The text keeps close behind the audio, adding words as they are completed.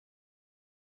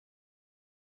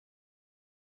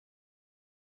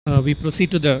we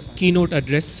proceed to the keynote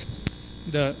address.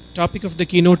 The topic of the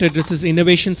keynote address is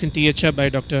Innovations in THR by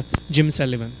Dr. Jim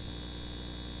Sullivan.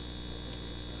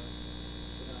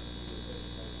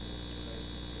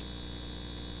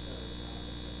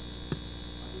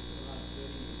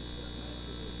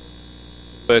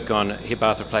 Work on hip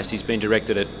arthroplasty has been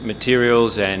directed at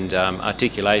materials and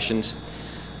articulations,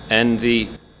 and the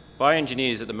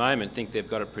bioengineers at the moment think they've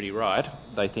got it pretty right.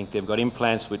 They think they've got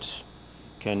implants which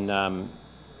can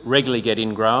regularly get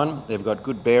ingrown. They've got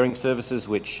good bearing surfaces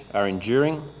which are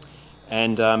enduring,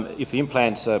 and if the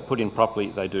implants are put in properly,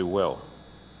 they do well.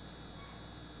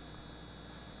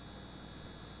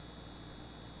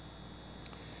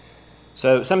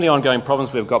 So some of the ongoing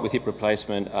problems we've got with hip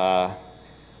replacement are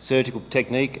surgical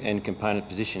technique and component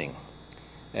positioning.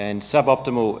 And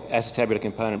suboptimal acetabular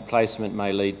component placement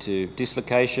may lead to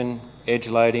dislocation, edge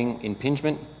loading,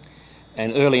 impingement,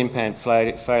 and early implant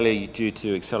failure due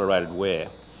to accelerated wear.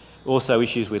 Also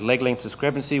issues with leg length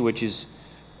discrepancy, which is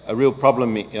a real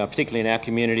problem, particularly in our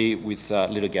community, with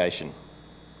litigation.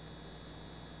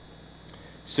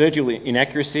 Surgical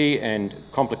inaccuracy and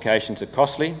complications are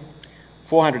costly.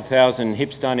 400,000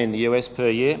 hips done in the US per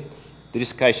year. The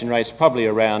dislocation rate's probably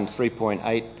around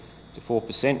 3.8 to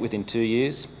 4% within 2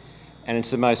 years, and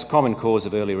it's the most common cause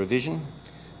of early revision.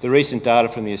 The recent data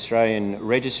from the Australian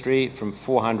Registry from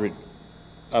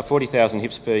 40,000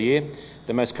 hips per year,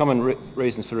 the most common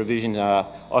reasons for revision are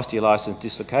osteolysis and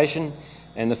dislocation,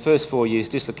 and the first 4 years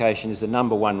dislocation is the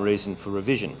 #1 reason for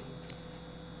revision.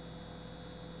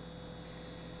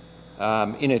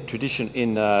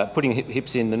 Putting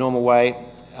hips in the normal way,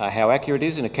 how accurate it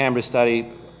is, in a Canberra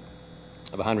study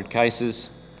of 100 cases,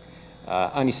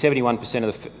 only 71%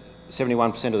 of the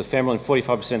femoral and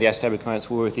 45% of the acetabular components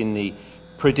were within the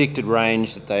predicted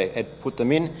range that they had put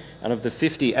them in, and of the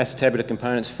 50 acetabular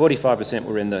components, 45%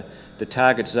 were in the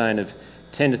target zone of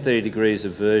 10 to 30 degrees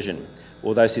of version,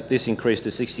 although this increased to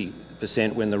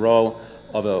 60% when the role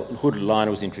of a hooded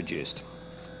liner was introduced.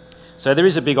 So there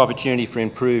is a big opportunity for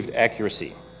improved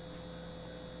accuracy.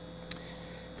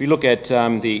 If we look at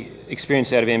the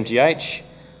experience out of MGH,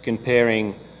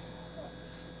 comparing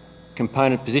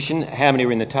component position, how many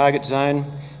were in the target zone.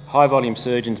 High volume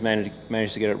surgeons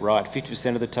managed to get it right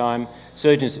 50% of the time.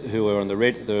 Surgeons who were on the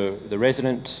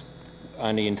resident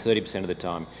only in 30% of the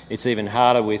time. It's even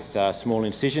harder with small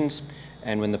incisions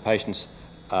and when the patients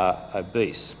are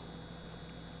obese.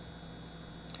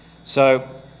 So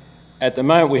at the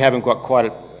moment we haven't got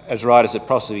quite as right as it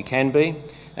possibly can be,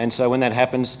 and so when that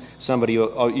happens, somebody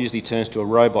usually turns to a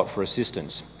robot for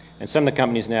assistance. And some of the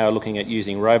companies now are looking at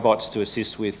using robots to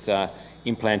assist with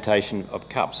implantation of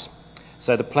cups.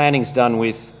 So the planning's done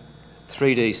with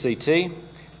 3D CT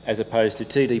as opposed to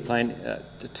 2D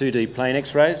plain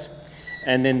X-rays,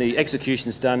 and then the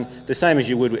execution's done the same as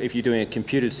you would if you're doing a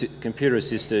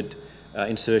computer-assisted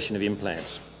insertion of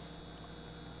implants.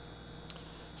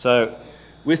 So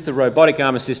with the robotic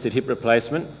arm-assisted hip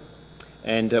replacement,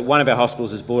 and one of our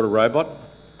hospitals has bought a robot,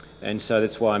 and so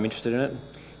that's why I'm interested in it.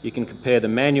 You can compare the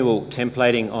manual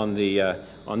templating on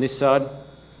this side.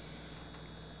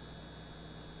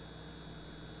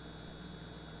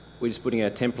 We're just putting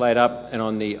our template up, and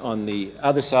on the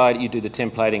other side you do the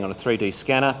templating on a 3D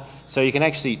scanner, so you can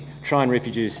actually try and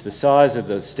reproduce the size of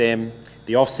the stem,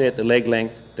 the offset, the leg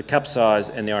length, the cup size,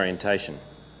 and the orientation.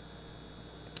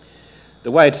 The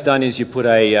way it's done is you put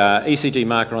a ECG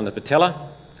marker on the patella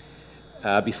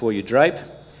before you drape.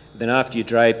 Then after you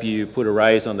drape, you put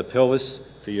arrays on the pelvis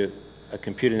for your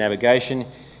computer navigation.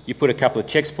 You put a couple of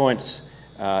checkpoints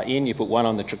in. You put one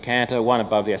on the trochanter, one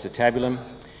above the acetabulum,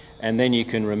 and then you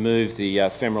can remove the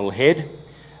femoral head,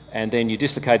 and then you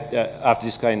dislocate, after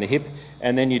dislocating the hip,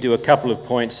 and then you do a couple of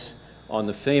points on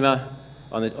the femur,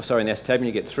 on the acetabulum.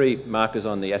 You get 3 markers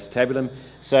on the acetabulum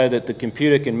so that the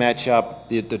computer can match up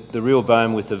the real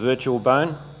bone with the virtual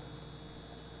bone.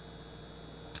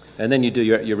 And then you do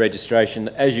your registration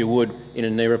as you would in a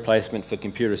knee replacement for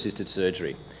computer-assisted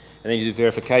surgery. And then you do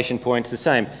verification points, the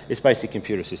same. It's basically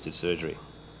computer-assisted surgery.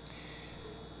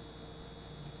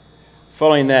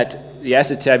 Following that, the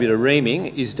acetabular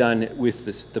reaming is done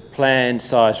with the planned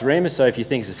size reamer. So if you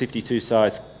think it's a 52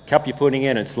 size cup you're putting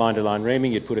in, it's line-to-line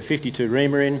reaming, you'd put a 52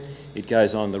 reamer in, it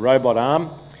goes on the robot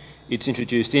arm, it's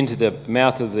introduced into the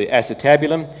mouth of the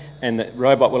acetabulum, and the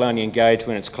robot will only engage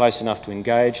when it's close enough to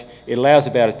engage. It allows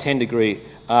about a 10-degree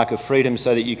arc of freedom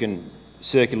so that you can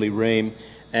circularly ream,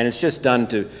 and it's just done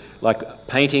to, like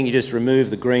painting, you just remove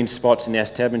the green spots in the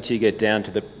acetabulum until you get down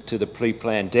to the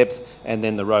pre-planned depth, and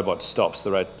then the robot stops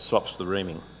the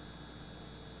reaming.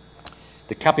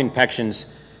 The cup impactions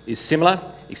is similar,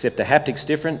 except the haptic's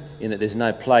different in that there's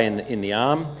no play in the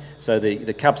arm. So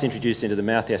the cup's introduced into the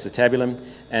mouth acetabulum,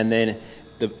 and then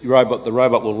the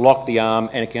robot will lock the arm,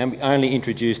 and it can be only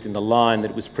introduced in the line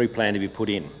that it was pre-planned to be put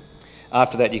in.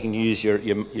 After that, you can use your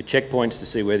checkpoints to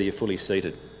see whether you're fully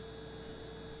seated.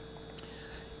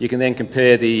 You can then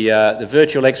compare the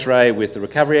virtual X-ray with the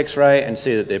recovery X-ray and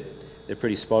see that they're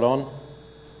pretty spot on.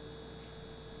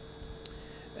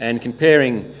 And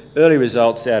comparing early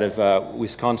results out of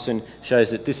Wisconsin shows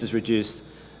that this has reduced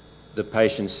the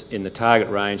patients in the target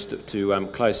range to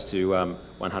close to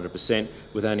 100%,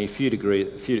 with only a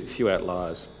few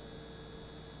outliers.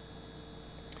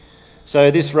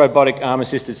 So this robotic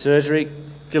arm-assisted surgery,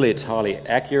 clearly it's highly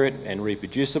accurate and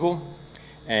reproducible,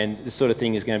 and this sort of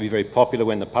thing is going to be very popular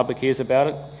when the public hears about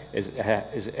it,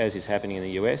 as is happening in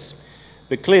the US.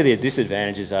 But clearly the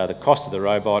disadvantages are the cost of the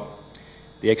robot,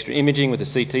 the extra imaging with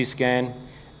the CT scan,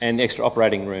 and the extra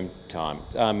operating room time.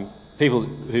 People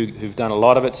who've done a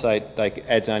lot of it say it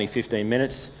adds only 15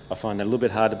 minutes. I find that a little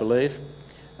bit hard to believe.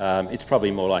 It's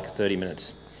probably more like 30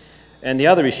 minutes. And the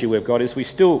other issue we've got is we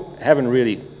still haven't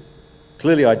really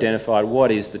clearly identified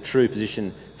what is the true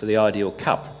position for the ideal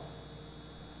cup.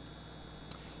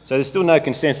 So there's still no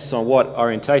consensus on what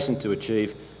orientation to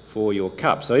achieve for your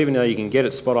cup. So even though you can get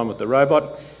it spot on with the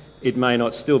robot, it may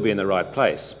not still be in the right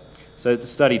place. So the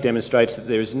study demonstrates that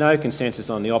there is no consensus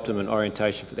on the optimum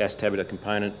orientation for the acetabular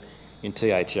component in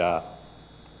THR.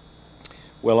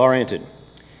 Well oriented.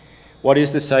 What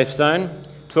is the safe zone?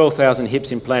 12,000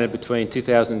 hips implanted between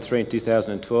 2003 and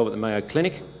 2012 at the Mayo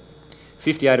Clinic.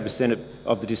 58%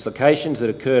 of the dislocations that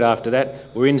occurred after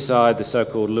that were inside the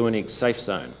so-called Lewinnig safe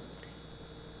zone.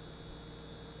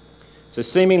 So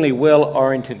seemingly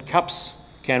well-oriented cups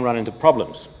can run into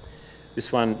problems.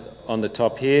 This one on the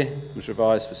top here was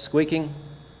revised for squeaking.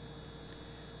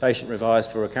 Patient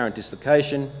revised for recurrent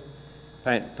dislocation.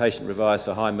 Patient revised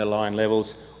for high metal ion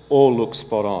levels. All look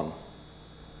spot on.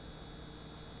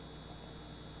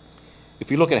 If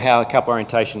you look at how cup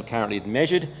orientation currently is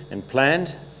measured and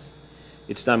planned,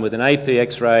 it's done with an AP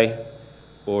X-ray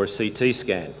or a CT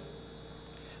scan.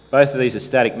 Both of these are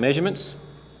static measurements,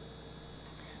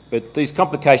 but these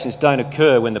complications don't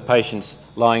occur when the patient's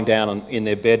lying down in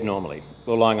their bed normally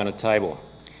or lying on a table.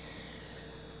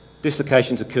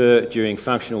 Dislocations occur during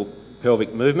functional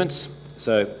pelvic movements,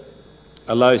 so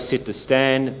a low sit to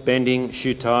stand, bending,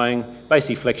 shoe tying,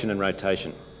 basically flexion and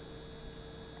rotation.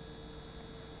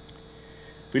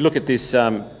 If we look at this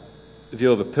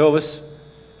view of a pelvis,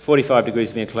 45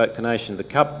 degrees of inclination of the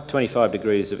cup, 25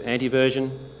 degrees of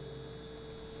anteversion.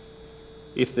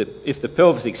 If the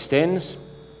pelvis extends,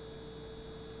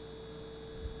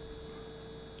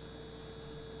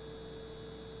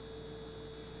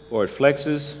 or it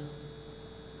flexes,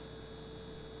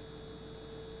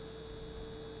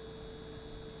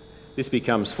 this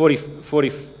becomes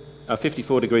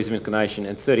 54 degrees of inclination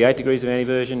and 38 degrees of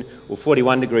anteversion, or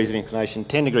 41 degrees of inclination,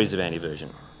 10 degrees of anteversion.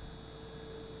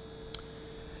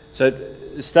 So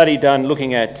a study done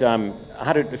looking at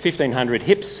 1,500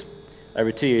 hips over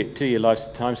a two-year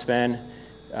lifetime span.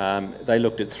 They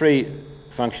looked at 3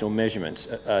 functional measurements: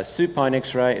 a supine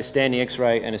X-ray, a standing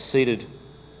X-ray, and a seated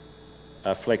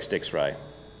flexed X-ray.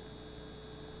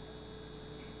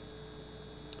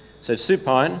 So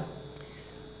supine,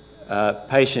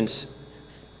 patients,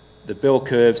 the bell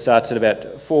curve starts at about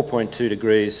 4.2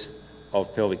 degrees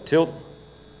of pelvic tilt.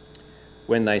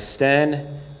 When they stand,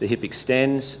 the hip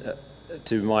extends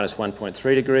to minus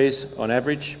 1.3 degrees on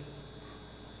average.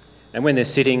 And when they're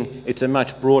sitting, it's a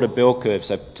much broader bell curve,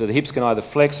 so the hips can either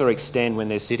flex or extend when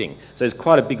they're sitting. So there's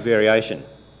quite a big variation.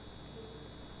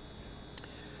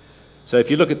 So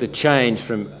if you look at the change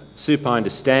from supine to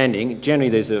standing, generally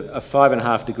there's a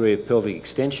 5.5 degree of pelvic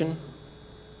extension.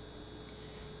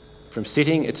 From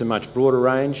sitting, it's a much broader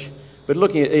range. But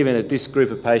looking at even at this group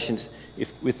of patients,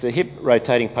 if with the hip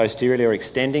rotating posteriorly or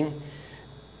extending,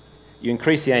 you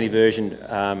increase the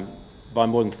anteversion by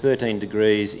more than 13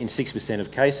 degrees in 6%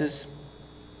 of cases.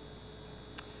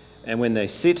 And when they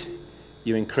sit,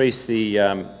 you increase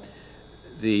the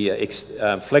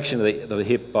flexion of the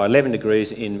hip by 11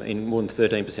 degrees in more than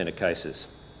 13% of cases.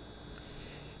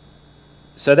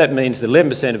 So that means that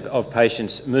 11% of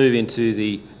patients move into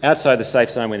the outside the safe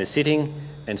zone when they're sitting,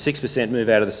 and 6% move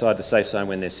out of the safe zone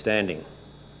when they're standing.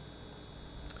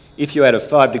 If you add a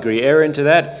 5-degree error into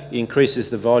that, it increases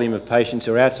the volume of patients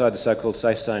who are outside the so-called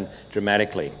safe zone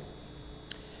dramatically.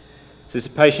 So this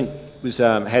patient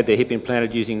had their hip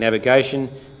implanted using navigation,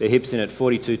 their hips in at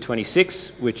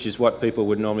 42.26, which is what people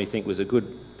would normally think was a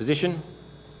good position.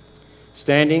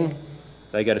 Standing,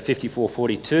 they go to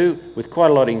 54.42 with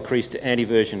quite a lot of increased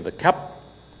anteversion of the cup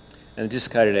and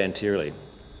dislocated anteriorly.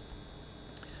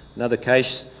 Another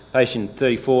case, patient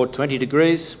 34, 20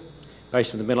 degrees,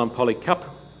 patient with a melancholic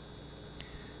cup.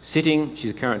 Sitting,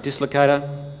 she's a current dislocator.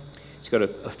 She's got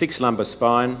a fixed lumbar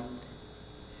spine,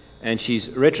 and she's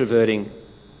retroverting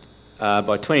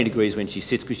by 20 degrees when she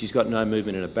sits because she's got no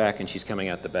movement in her back and she's coming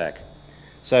out the back.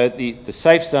 So the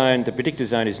safe zone, the predictor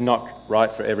zone, is not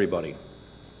right for everybody.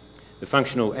 The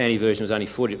functional anteversion was only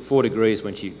 4 degrees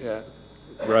when she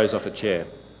rose off a chair.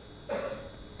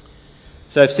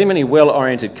 So similarly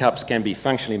well-oriented cups can be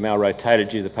functionally malrotated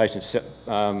due to the patient's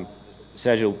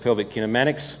sagittal pelvic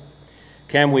kinematics.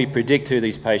 Can we predict who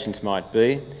these patients might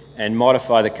be and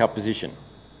modify the cup position?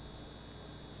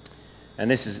 And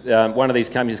this is one of these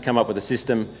companies has come up with a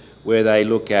system where they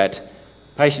look at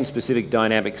patient-specific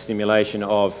dynamic stimulation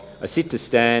of a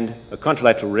sit-to-stand, a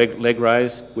contralateral leg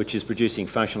raise, which is producing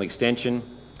functional extension,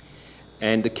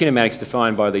 and the kinematics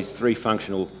defined by these 3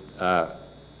 functional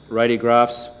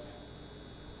radiographs: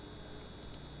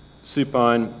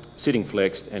 supine, sitting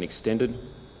flexed, and extended.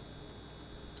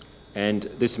 And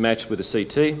this matched with a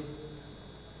CT.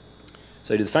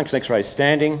 So you do the functional X-ray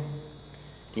standing.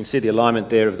 You can see the alignment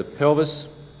there of the pelvis.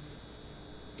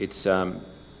 It's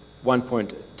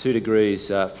 1.2 degrees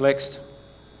flexed.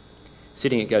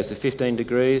 Sitting, it goes to 15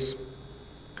 degrees.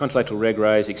 Contralateral leg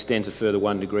raise extends a further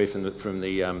 1 degree from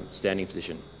the standing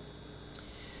position.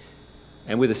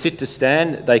 And with a sit to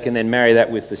stand, they can then marry that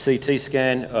with the CT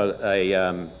scan,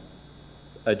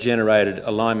 a generated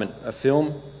alignment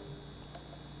film.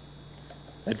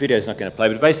 That video is not going to play,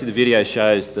 but basically the video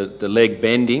shows the leg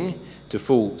bending to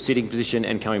full sitting position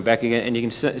and coming back again, and you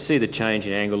can see the change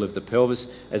in angle of the pelvis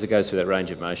as it goes through that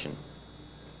range of motion.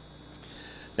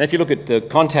 Now if you look at the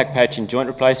contact patch in joint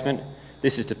replacement,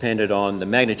 this is dependent on the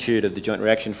magnitude of the joint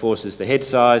reaction forces, the head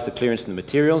size, the clearance and the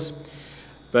materials,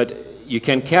 but you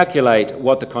can calculate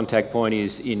what the contact point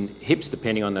is in hips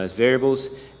depending on those variables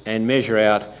and measure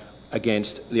out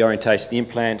against the orientation of the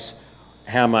implants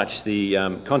how much the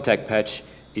contact patch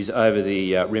is over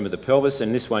the rim of the pelvis,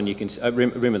 and this one you can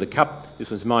rim of the cup. This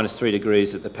one's -3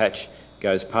 degrees that the patch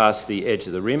goes past the edge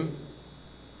of the rim,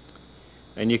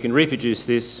 and you can reproduce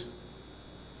this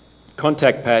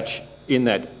contact patch in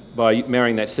that by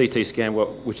marrying that CT scan,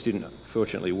 which didn't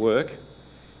fortunately work,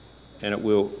 and it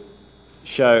will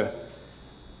show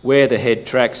where the head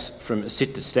tracks from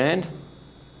sit to stand.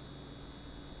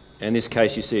 In this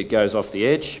case, you see it goes off the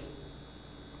edge.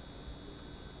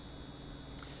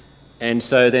 And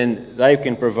so then they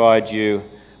can provide you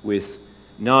with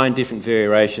 9 different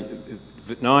variations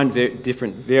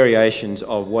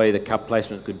of where the cup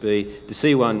placement could be to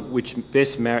see one which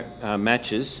best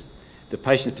matches the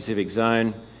patient-specific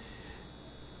zone,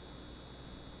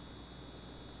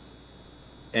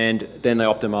 and then they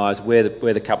optimise where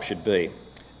the cup should be.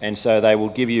 And so they will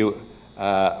give you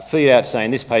a feed out saying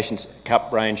this patient's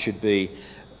cup range should be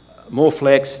more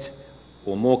flexed,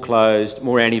 or more closed,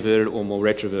 more anteverted, or more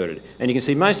retroverted. And you can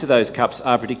see most of those cups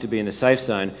are predicted to be in the safe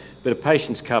zone, but a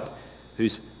patient's cup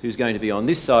who's going to be on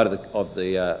this side of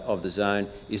the zone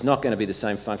is not going to be the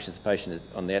same function as the patient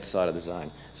on that side of the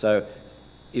zone. So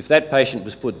if that patient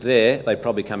was put there, they'd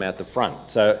probably come out the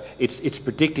front. So it's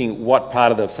predicting what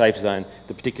part of the safe zone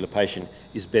the particular patient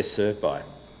is best served by.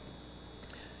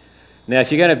 Now,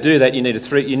 if you're going to do that,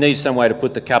 you need some way to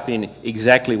put the cup in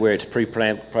exactly where it's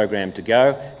pre-programmed to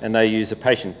go, and they use a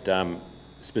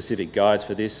patient-specific guides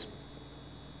for this.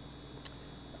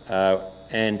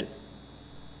 And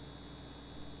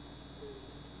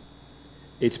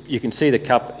you can see the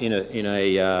cup in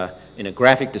a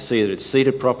graphic to see that it's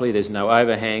seated properly. There's no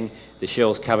overhang. The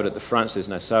shell's covered at the front, so there's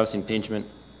no psoas impingement.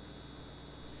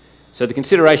 So the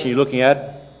consideration you're looking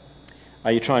at,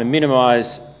 are you trying to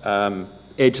minimise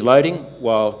edge loading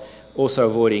while also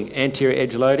avoiding anterior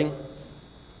edge loading?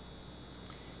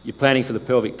 You're planning for the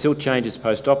pelvic tilt changes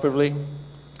post-operatively.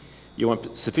 You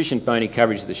want sufficient bony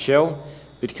coverage of the shell,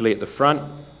 particularly at the front.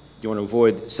 You want to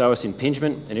avoid psoas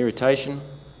impingement and irritation.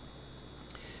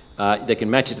 They can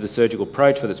match it to the surgical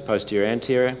approach, whether it's posterior or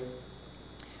anterior.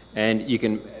 And you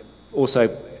can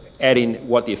also add in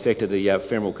what the effect of the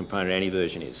femoral component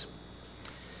anteversion is.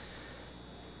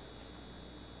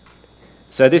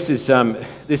 So this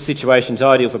situation is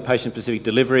ideal for patient-specific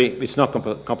delivery. It's not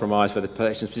compromised by the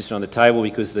patient's position on the table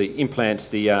because the implants,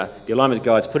 the alignment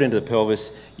guides put into the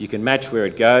pelvis, you can match where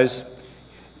it goes.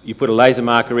 You put a laser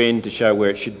marker in to show where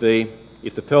it should be.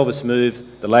 If the pelvis moves,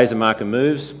 the laser marker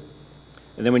moves.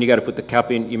 And then when you go to put the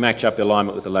cup in, you match up the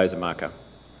alignment with the laser marker.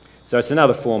 So it's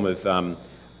another form of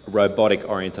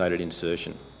robotic-orientated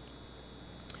insertion.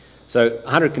 So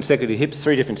 100 consecutive hips,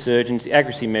 3 different surgeons, the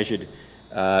accuracy measured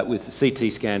with the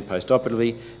CT scan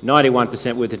post-operatively,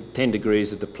 91% within 10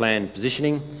 degrees of the planned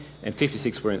positioning, and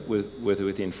 56% were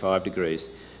within 5 degrees.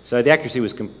 So the accuracy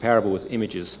was comparable with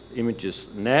images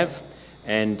nav,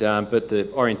 but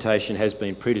the orientation has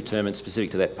been predetermined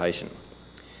specific to that patient.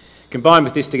 Combined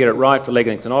with this, to get it right for leg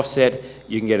length and offset,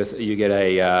 you get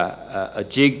a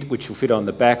jig which will fit on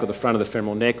the back or the front of the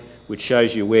femoral neck, which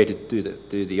shows you where to do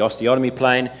the osteotomy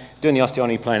plane. Doing the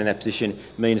osteotomy plane in that position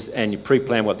means, and you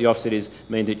pre-plan what the offset is,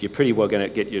 means that you're pretty well going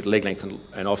to get your leg length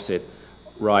and offset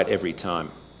right every time.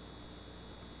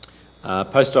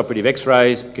 Post-operative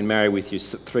X-rays can marry with your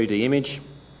 3D image.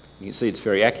 You can see it's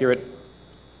very accurate.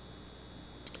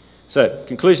 So,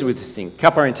 conclusion with this thing: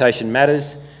 cup orientation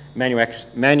matters.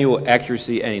 Manual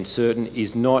accuracy and insertion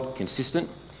is not consistent.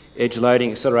 Edge loading,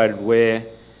 accelerated wear,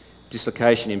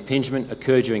 dislocation, impingement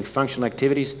occur during functional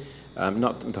activities,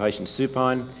 not the patient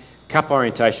supine. Cup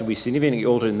orientation will be significantly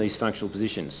altered in these functional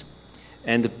positions.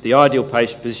 And the ideal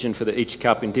position for each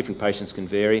cup in different patients can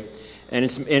vary. And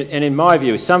in my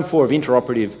view, some form of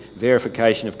intraoperative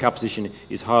verification of cup position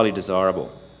is highly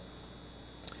desirable.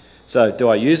 So, do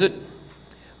I use it?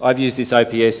 I've used this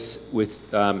OPS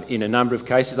in a number of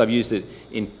cases. I've used it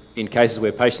in cases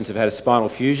where patients have had a spinal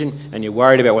fusion and you're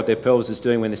worried about what their pelvis is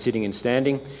doing when they're sitting and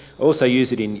standing. I also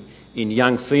use it in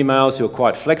young females who are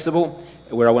quite flexible,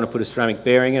 where I want to put a ceramic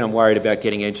bearing in. I'm worried about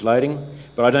getting edge loading,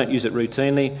 but I don't use it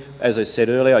routinely. As I said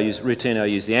earlier, I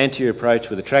use the anterior approach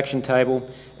with a traction table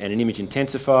and an image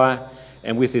intensifier,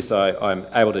 and with this I'm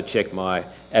able to check my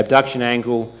abduction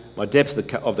angle, my depth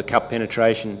of the cup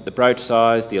penetration, the broach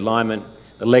size, the alignment,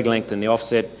 the leg length and the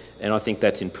offset, and I think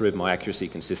that's improved my accuracy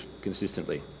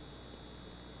consistently.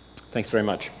 Thanks very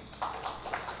much.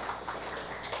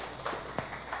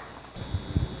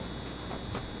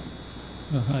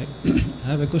 Hi, I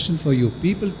have a question for you.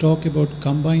 People talk about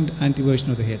combined anteversion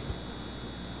of the hip.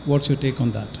 What's your take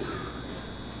on that?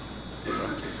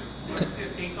 What's your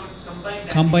take on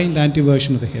combined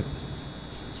anteversion of the hip?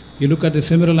 You look at the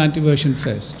femoral anteversion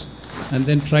first, and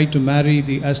then try to marry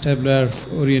the acetabular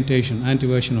orientation,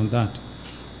 anteversion on that.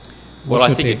 Well,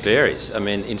 I think it varies. I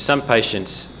mean, in some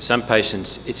patients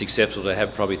it's acceptable to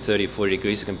have probably 30 or 40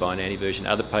 degrees of combined anteversion.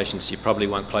 Other patients you probably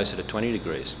want closer to 20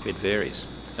 degrees. It varies.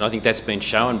 And I think that's been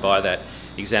shown by that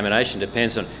examination.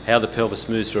 Depends on how the pelvis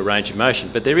moves through a range of motion.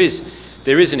 But there is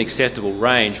an acceptable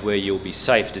range where you'll be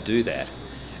safe to do that.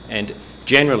 And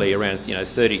generally around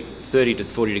 30 to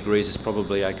 40 degrees is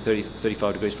probably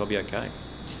 35 degrees is probably okay.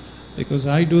 Because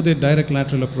I do the direct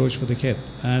lateral approach for the hip,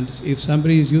 and if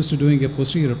somebody is used to doing a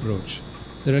posterior approach,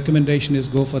 the recommendation is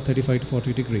go for 35 to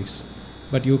 40 degrees.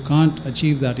 But you can't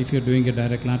achieve that if you're doing a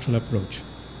direct lateral approach.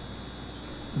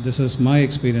 This is my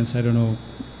experience. I don't know.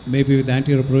 Maybe with the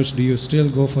anterior approach, do you still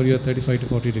go for your 35 to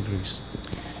 40 degrees?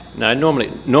 No,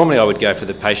 normally I would go for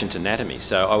the patient's anatomy.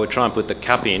 So I would try and put the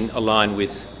cup in, align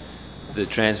with the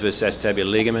transverse acetabular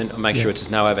ligament, and make sure there's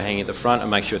no overhang at the front, and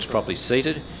make sure it's properly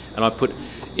seated. And I put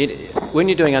when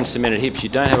you're doing uncemented hips, you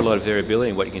don't have a lot of variability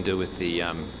in what you can do with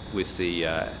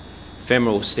the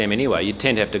femoral stem anyway. You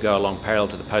tend to have to go along parallel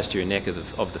to the posterior neck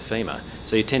of the femur.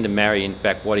 So you tend to marry in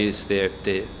back what is their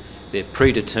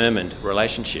predetermined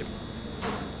relationship.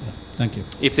 Thank you.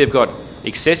 If they've got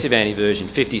excessive anteversion,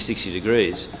 50, 60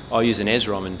 degrees, I'll use an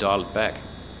ESROM and dial it back.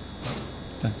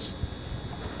 Thanks.